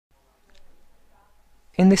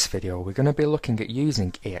In this video we're going to be looking at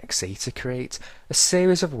using eXe to create a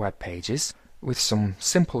series of web pages with some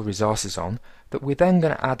simple resources on that we're then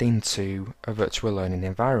going to add into a virtual learning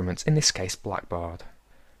environment, in this case Blackboard.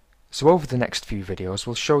 So over the next few videos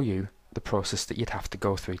we'll show you the process that you'd have to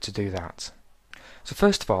go through to do that. So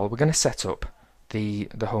first of all we're going to set up the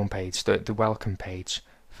home page, the welcome page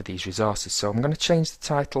for these resources. So I'm going to change the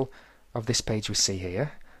title of this page we see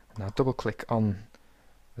here, and I'll double click on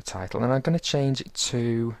the title and I'm going to change it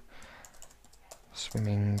to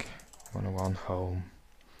Swimming 101 Home,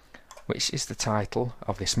 which is the title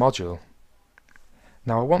of this module.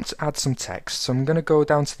 Now I want to add some text, so I'm going to go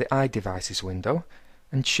down to the iDevices window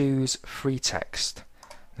and choose Free Text.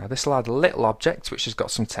 Now this will add a little object which has got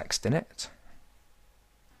some text in it,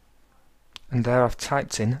 and there I've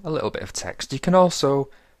typed in a little bit of text. You can also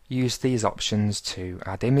use these options to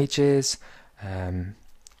add images,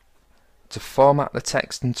 to format the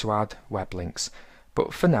text and to add web links,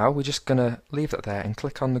 but for now we're just going to leave that there and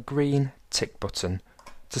click on the green tick button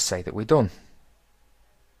to say that we're done.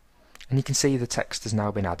 And you can see the text has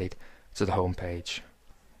now been added to the home page.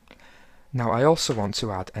 Now I also want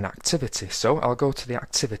to add an activity, so I'll go to the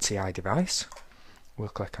activity iDevice, we'll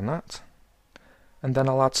click on that, and then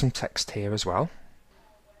I'll add some text here as well.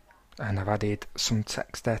 And I've added some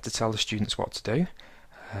text there to tell the students what to do.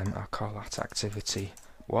 I'll call that activity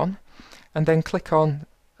 1, and then click on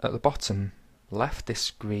at the bottom left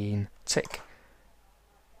this green tick,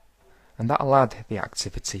 and that'll add the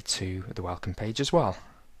activity to the welcome page as well.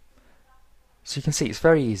 So you can see it's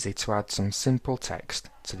very easy to add some simple text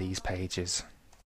to these pages.